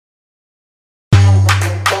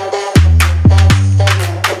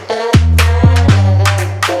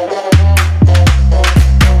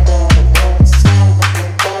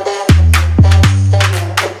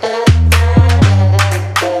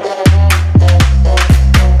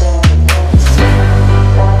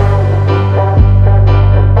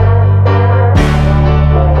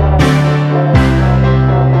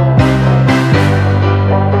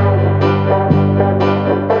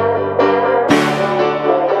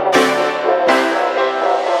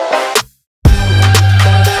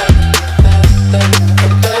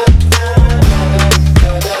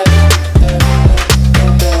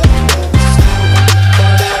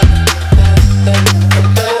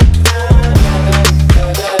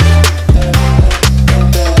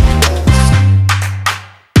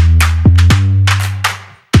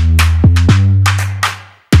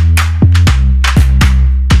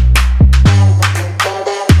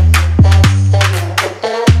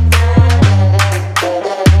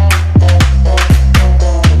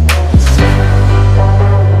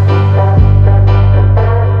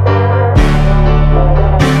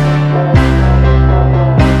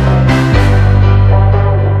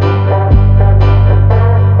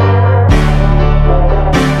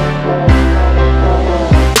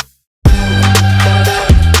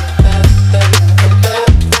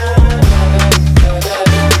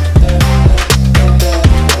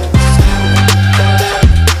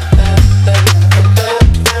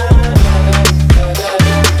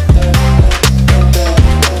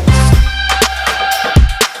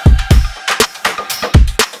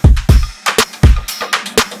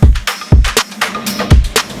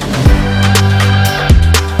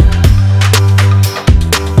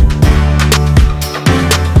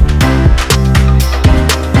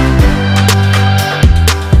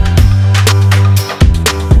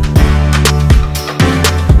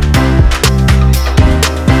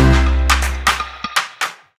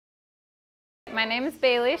My name is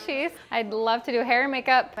Bailey Sheese. I'd love to do hair and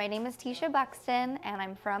makeup. My name is Tisha Buxton and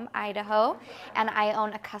I'm from Idaho and I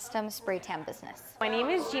own a custom spray tan business. My name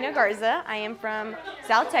is Gina Garza. I am from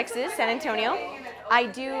South Texas, San Antonio. I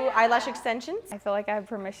do eyelash extensions. I feel like I have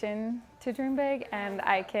permission to dream big and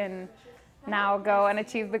I can now go and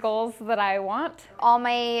achieve the goals that I want. All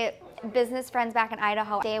my business friends back in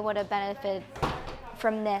Idaho, they would have benefited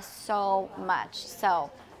from this so much. So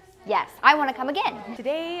yes, I want to come again.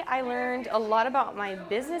 Today I learned a lot about my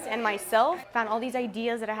business and myself. Found all these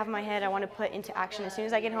ideas that I have in my head I want to put into action as soon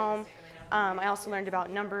as I get home. I also learned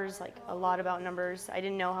about numbers, like a lot about numbers. I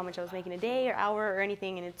didn't know how much I was making a day or hour or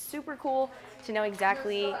anything, and it's super cool to know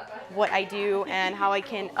exactly what I do and how I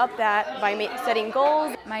can up that by setting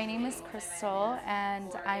goals. My name is Crystal and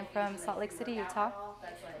I'm from Salt Lake City, Utah.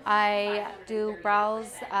 I do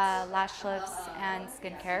brows, lash lifts, and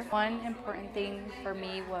skincare. One important thing for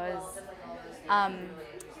me was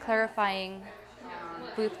clarifying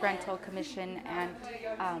booth rental commission and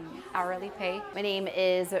hourly pay. My name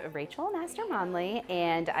is Rachel Master-Monley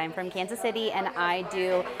and I'm from Kansas City and I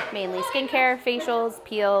do mainly skincare, facials,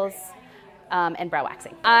 peels, and brow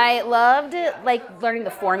waxing. I loved learning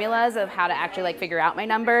the formulas of how to actually figure out my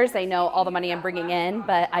numbers. I know all the money I'm bringing in,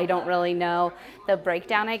 but I don't really know the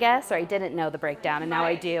breakdown, I guess, or I didn't know the breakdown and now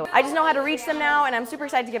I do. I just know how to reach them now and I'm super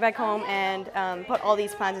excited to get back home and put all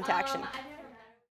these plans into action.